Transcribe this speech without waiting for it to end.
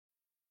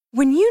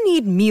When you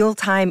need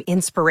mealtime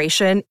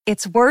inspiration,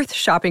 it's worth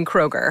shopping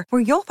Kroger,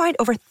 where you'll find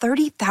over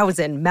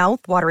 30,000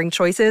 mouth-watering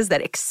choices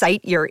that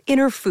excite your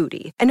inner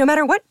foodie. And no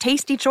matter what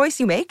tasty choice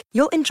you make,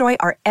 you'll enjoy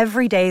our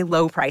everyday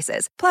low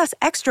prices, plus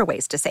extra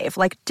ways to save,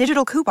 like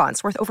digital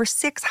coupons worth over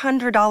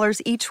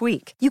 $600 each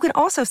week. You can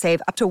also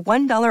save up to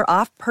 $1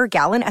 off per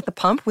gallon at the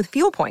pump with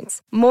fuel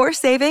points. More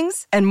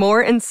savings and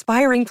more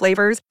inspiring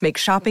flavors make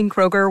shopping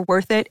Kroger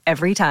worth it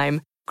every time.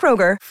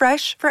 Kroger,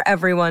 fresh for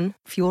everyone.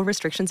 Fuel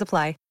restrictions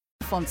apply.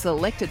 On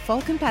selected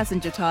Falcon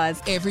passenger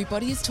tyres.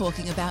 Everybody is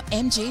talking about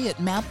MG at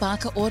Mount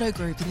Barker Auto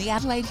Group in the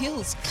Adelaide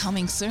Hills,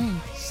 coming soon.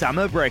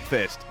 Summer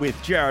Breakfast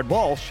with Jared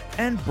Walsh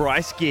and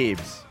Bryce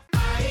Gibbs.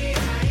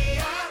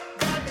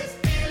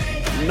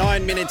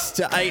 9 minutes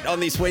to 8 on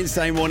this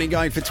Wednesday morning,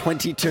 going for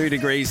 22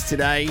 degrees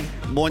today.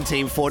 Morning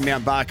team Ford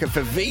Mount Barker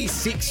for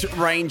V6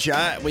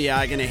 Ranger. We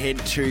are going to head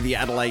to the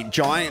Adelaide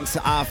Giants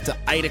after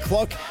 8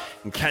 o'clock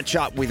and catch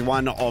up with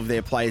one of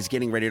their players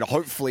getting ready to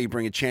hopefully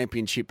bring a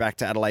championship back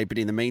to Adelaide. But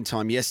in the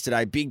meantime,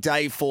 yesterday, big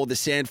day for the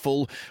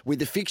Sandful with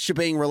the fixture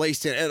being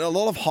released and a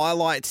lot of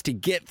highlights to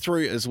get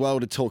through as well.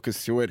 To talk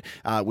us through it,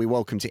 we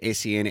welcome to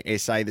SEN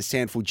SA the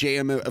Sandful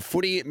GM of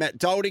footy, Matt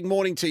Dolding.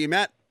 Morning to you,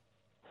 Matt.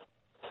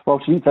 Well,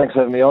 thanks for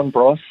having me on,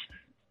 Bryce.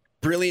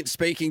 Brilliant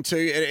speaking to.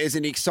 It is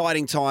an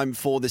exciting time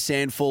for the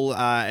Sandful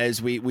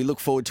as we look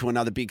forward to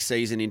another big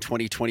season in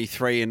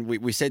 2023. And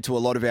we said to a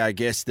lot of our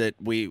guests that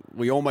we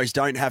almost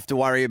don't have to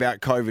worry about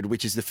COVID,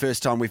 which is the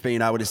first time we've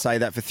been able to say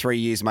that for 3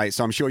 years, mate.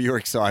 So I'm sure you're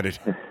excited.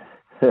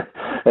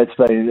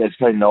 It's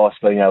been nice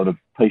being able to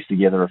piece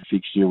together a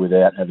fixture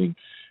without having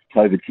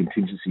COVID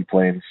contingency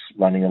plans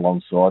running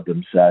alongside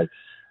them. So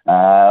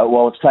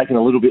while it's taken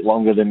a little bit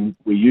longer than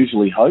we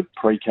usually hope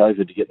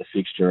pre-COVID to get the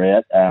fixture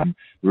out,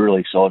 we're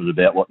really excited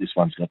about what this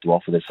one's got to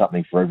offer. There's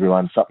something for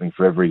everyone, something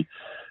for every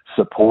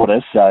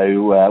supporter.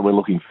 So we're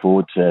looking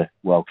forward to,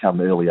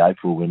 come early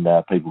April when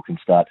people can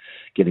start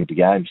getting to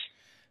games.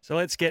 So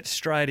let's get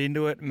straight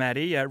into it,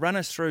 Matty. Run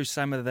us through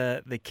some of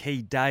the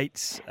key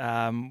dates.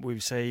 We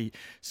see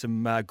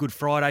some Good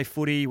Friday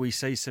footy. We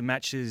see some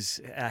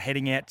matches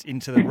heading out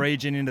into the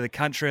region, into the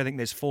country. I think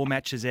there's 4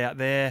 matches out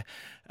there.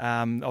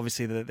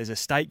 Obviously, there's a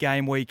state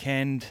game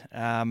weekend,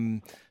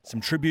 some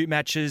tribute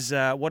matches.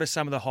 What are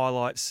some of the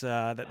highlights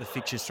that the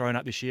fixture's thrown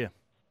up this year?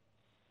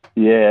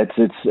 Yeah,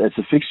 it's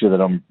a fixture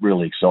that I'm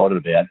really excited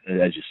about.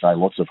 As you say,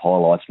 lots of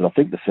highlights, but I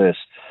think the first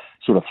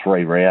sort of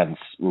 3 rounds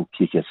will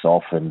kick us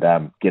off and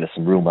get us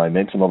some real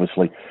momentum.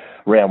 Obviously,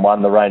 round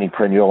 1, the reigning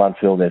Premier will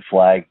unfurl their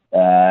flag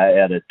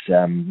out at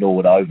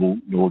Norwood Oval,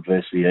 Norwood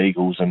versus the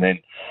Eagles, and then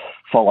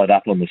followed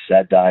up on the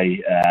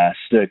Saturday,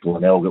 Sturt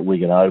Glenelg at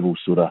Wigan Oval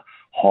sort of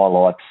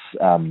highlights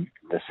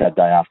the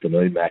Saturday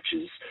afternoon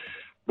matches.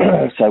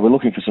 So we're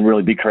looking for some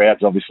really big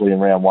crowds, obviously, in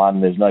round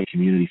 1. There's no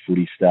community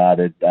footy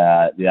started.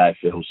 The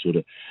AFL's sort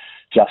of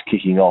just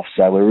kicking off,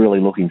 so we're really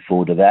looking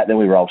forward to that. Then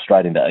we roll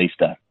straight into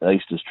Easter.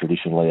 Easter's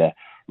traditionally a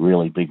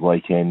really big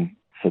weekend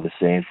for the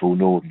Sandful,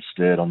 Northern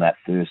Sturt on that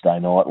Thursday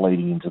night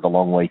leading into the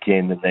long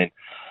weekend, and then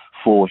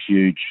 4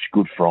 huge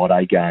Good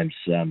Friday games.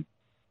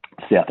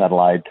 South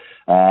Adelaide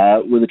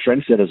were the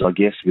trendsetters, I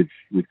guess,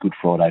 with Good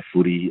Friday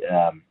footy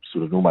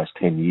sort of almost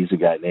 10 years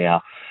ago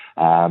now.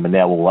 And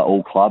now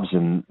all clubs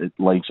and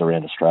leagues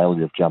around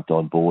Australia have jumped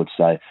on board.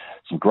 So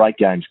some great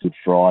games Good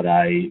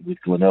Friday with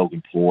Glenelg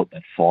and Port,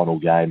 that final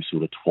game,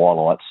 sort of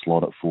twilight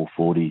slot at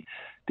 4:40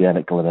 down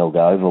at Glenelg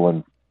Oval.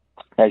 And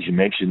as you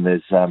mentioned,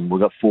 there's we've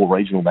got 4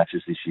 regional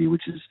matches this year,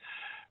 which is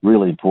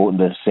really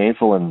important to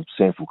Sandful and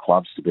Sandful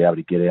clubs to be able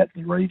to get out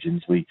in the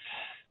regions.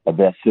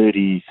 About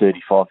 35%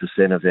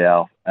 of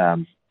our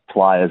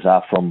players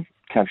are from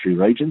country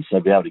regions, so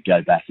be able to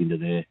go back into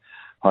their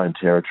home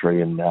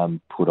territory and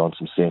put on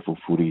some Sandful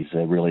footy is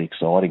really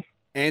exciting.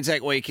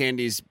 Anzac weekend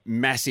is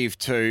massive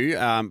too.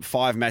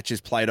 5 matches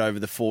played over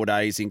the 4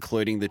 days,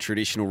 including the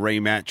traditional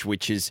rematch,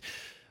 which is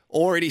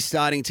already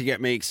starting to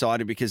get me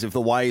excited because of the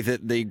way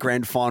that the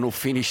grand final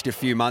finished a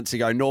few months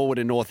ago. Norwood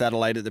and North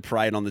Adelaide at the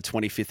parade on the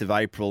 25th of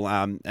April,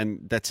 and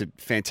that's a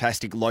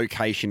fantastic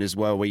location as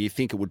well where you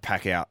think it would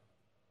pack out.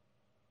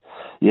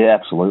 Yeah,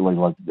 absolutely.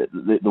 Like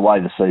the way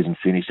the season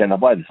finished and the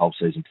way the whole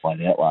season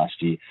played out last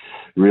year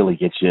really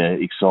gets you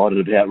excited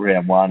about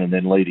round 1, and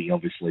then leading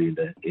obviously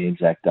into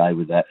Anzac Day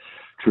with that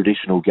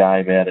traditional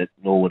game out at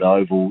Norwood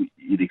Oval.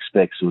 You'd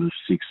expect sort of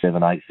 6,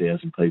 7,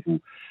 8,000 people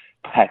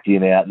packed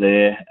in out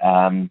there.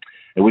 And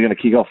we're going to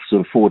kick off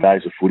sort of 4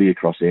 days of footy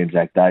across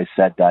Anzac Day,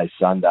 Saturday,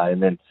 Sunday,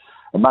 and then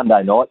a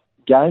Monday night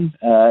game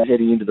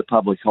heading into the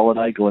public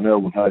holiday.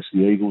 Glenelg will host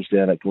the Eagles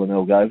down at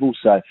Glenelg Oval.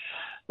 So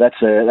that's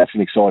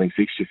an exciting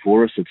fixture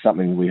for us. It's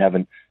something we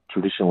haven't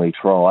traditionally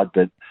tried,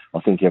 but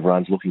I think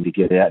everyone's looking to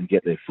get out and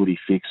get their footy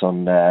fix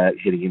on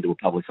heading into a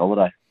public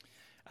holiday.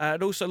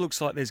 It also looks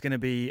like there's going to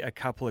be a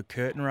couple of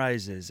curtain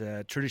raisers.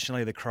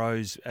 Traditionally, the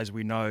Crows, as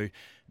we know,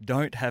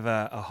 don't have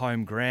a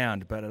home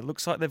ground, but it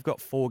looks like they've got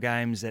 4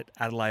 games at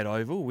Adelaide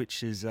Oval,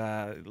 which is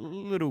a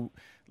little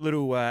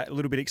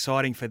bit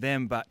exciting for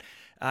them. But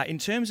in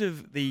terms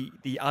of the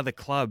other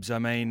clubs, I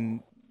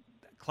mean,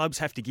 clubs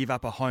have to give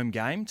up a home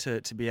game to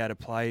be able to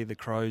play the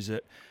Crows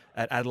at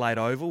at Adelaide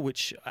Oval,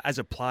 which as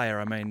a player,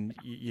 I mean,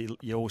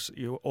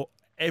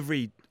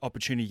 every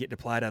opportunity you get to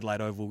play at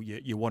Adelaide Oval,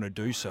 you want to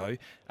do so.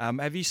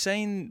 Have you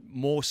seen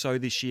more so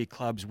this year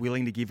clubs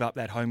willing to give up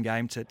that home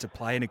game to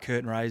play in a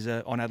curtain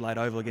raiser on Adelaide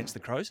Oval against the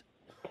Crows?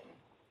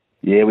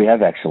 Yeah, we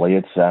have actually.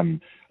 It's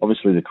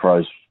obviously the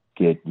Crows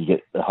you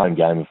get the home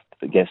game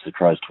against the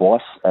Crows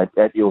twice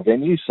at your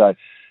venue, so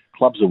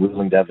clubs are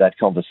willing to have that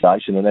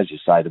conversation, and as you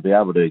say, to be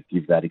able to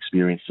give that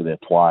experience to their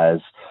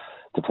players,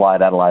 to play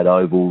at Adelaide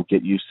Oval,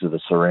 get used to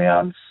the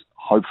surrounds,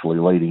 hopefully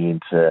leading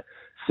into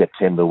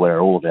September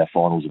where all of our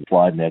finals are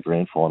played and our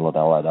grand final at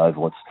Adelaide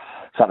Oval.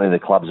 It's something the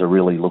clubs are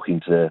really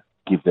looking to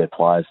give their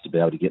players to be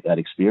able to get that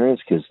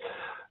experience, because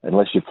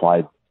unless you've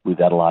played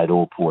with Adelaide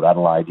or Port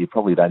Adelaide, you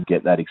probably don't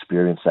get that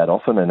experience that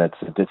often, and it's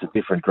a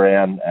different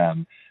ground,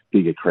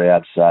 bigger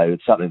crowd, so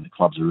it's something the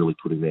clubs are really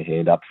putting their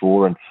hand up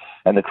for, and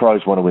the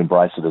Crows want to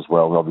embrace it as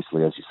well.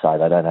 Obviously, as you say,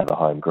 they don't have a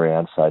home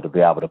ground, so to be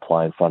able to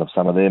play in front of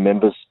some of their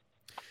members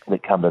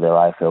that come to their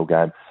AFL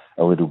game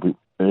a little bit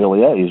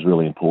earlier is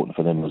really important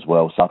for them as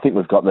well. So I think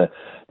we've got the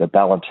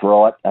balance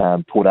right.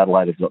 Port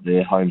Adelaide have got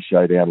their home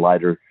showdown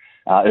later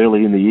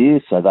early in the year,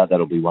 so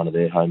that'll be one of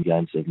their home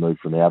games. They've moved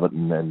from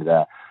Alberton,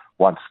 and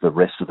once the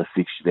rest of the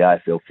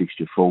AFL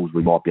fixture falls,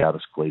 we might be able to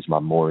squeeze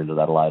one more into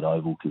that Adelaide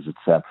Oval, because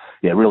it's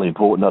really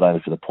important not only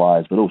for the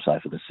players but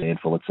also for the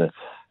SANFL.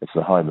 It's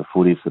the home of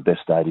footy. It's the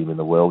best stadium in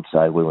the world,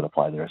 so we want to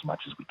play there as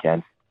much as we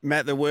can.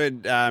 Matt, the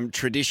word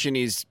tradition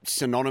is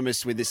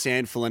synonymous with the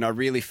SANFL, and I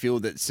really feel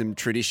that some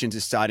traditions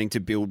are starting to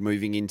build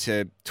moving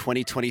into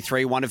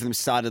 2023. One of them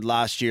started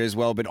last year as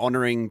well, but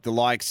honouring the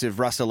likes of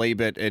Russell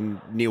Ebert and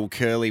Neil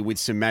Curley with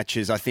some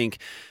matches. I think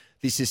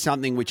this is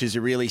something which is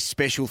a really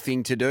special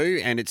thing to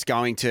do, and it's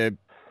going to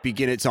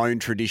begin its own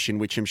tradition,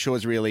 which I'm sure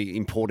is really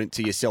important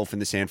to yourself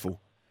and the SANFL.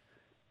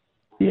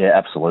 Yeah,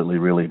 absolutely,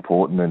 really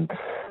important, and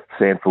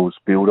SANFL's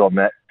built on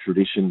that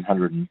tradition,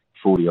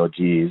 140 odd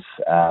years,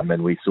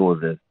 and we saw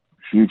the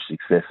huge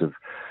success of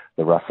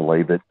the Russell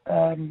Ebert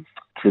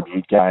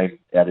tribute game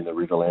out in the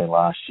Riverland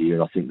last year,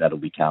 and I think that'll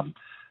become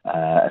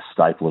a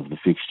staple of the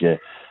fixture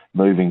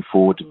moving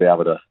forward, to be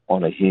able to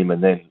honour him,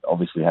 and then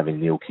obviously having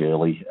Neil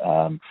Curley,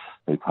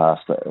 who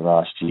passed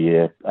last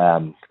year,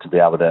 to be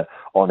able to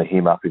honour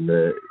him up in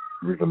the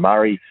River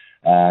Murray.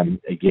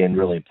 Again,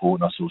 really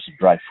important. I saw some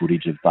great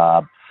footage of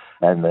Barb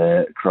and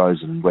the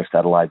Crows and West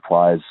Adelaide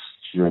players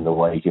during the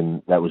week,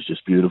 and that was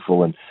just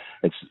beautiful. And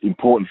it's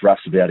important for us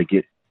to be able to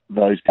get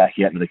those back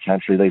out into the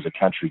country. These are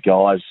country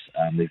guys.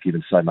 They've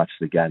given so much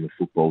to the game of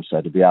football,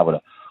 so to be able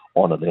to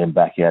honour them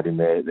back out in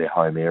their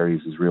home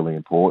areas is really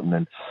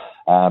important.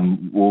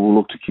 And we'll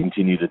look to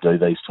continue to do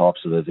these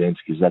types of events,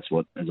 because that's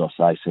what, as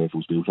I say,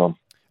 SANFL's built on.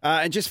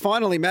 And just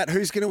finally, Matt,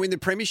 who's going to win the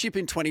premiership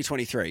in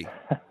 2023?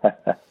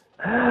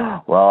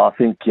 Well, I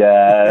think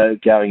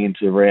going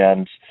into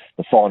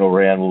the final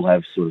round, we'll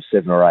have sort of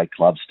 7 or 8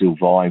 clubs still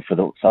vying for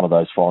some of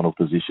those final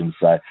positions.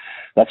 So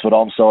that's what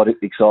I'm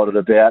excited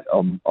about.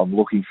 I'm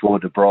looking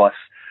forward to Bryce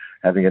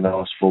having a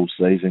nice full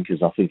season,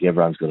 because I think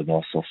everyone's got a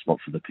nice soft spot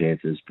for the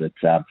Panthers. But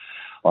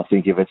I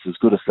think if it's as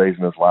good a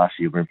season as last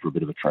year, we're in for a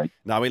bit of a treat.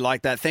 No, we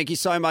like that. Thank you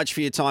so much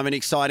for your time. An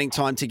exciting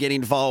time to get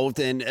involved,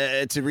 and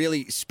it's a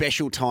really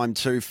special time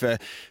too for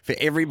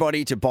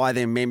everybody to buy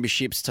their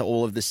memberships to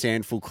all of the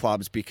SANFL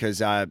clubs,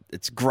 because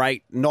it's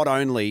great not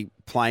only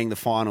playing the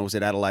finals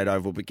at Adelaide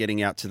Oval, but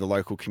getting out to the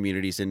local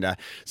communities and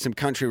some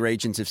country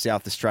regions of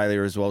South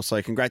Australia as well.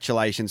 So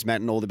congratulations, Matt,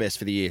 and all the best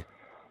for the year.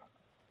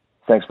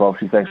 Thanks,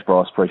 Bobsy. Thanks,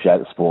 Bryce. Appreciate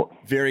the support.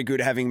 Very good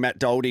having Matt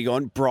Doldig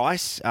on.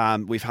 Bryce,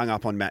 we've hung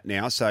up on Matt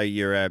now, so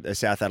you're a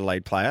South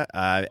Adelaide player.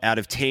 Out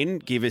of 10,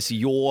 give us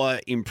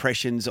your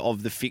impressions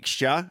of the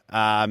fixture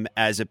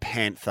as a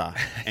Panther.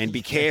 And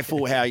be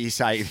careful how you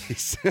say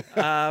this. It's,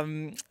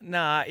 the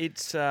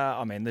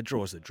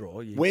draw's the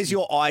draw. Where's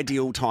your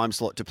ideal time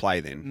slot to play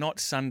then? Not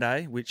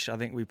Sunday, which I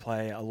think we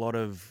play a lot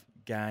of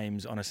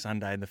games on a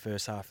Sunday in the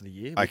first half of the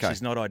year, which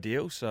is not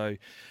ideal. So...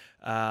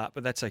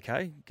 but that's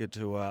okay. Good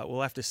to.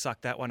 We'll have to suck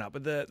that one up.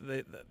 But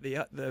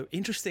the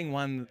interesting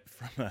one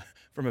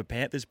from a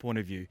Panthers point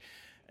of view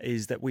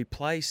is that we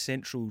play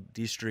Central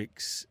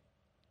Districts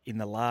in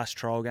the last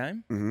trial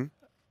game,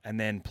 and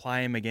then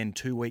play them again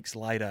 2 weeks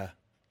later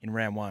in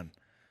round 1.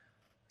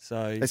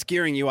 So it's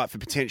gearing you up for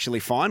potentially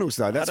finals,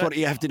 though. That's what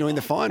you have to do in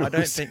the finals. I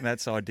don't think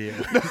that's ideal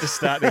to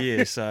start the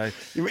year. So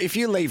if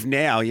you leave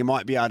now, you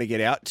might be able to get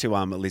out to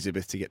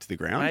Elizabeth to get to the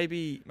ground.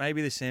 Maybe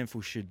the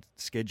SANFL should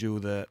schedule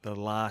the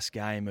last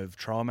game of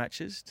trial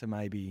matches to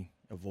maybe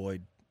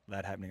avoid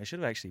that happening. I should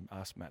have actually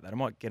asked Matt that. I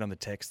might get on the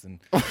text and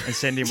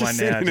send him one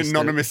now. Send an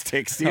anonymous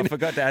text in. I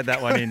forgot to add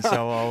that one in,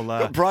 so I'll...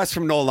 Got Bryce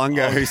from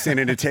Noarlunga who sent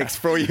in a text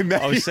for you,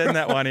 Matt. I'll send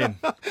that one in.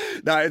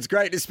 No, it's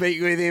great to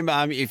speak with him.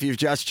 If you've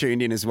just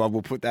tuned in as well,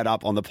 we'll put that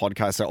up on the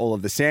podcast so all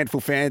of the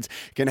SANFL fans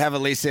can have a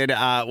listen.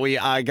 We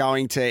are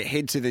going to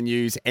head to the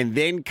news and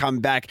then come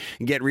back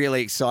and get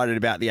really excited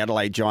about the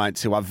Adelaide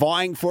Giants, who are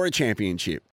vying for a championship.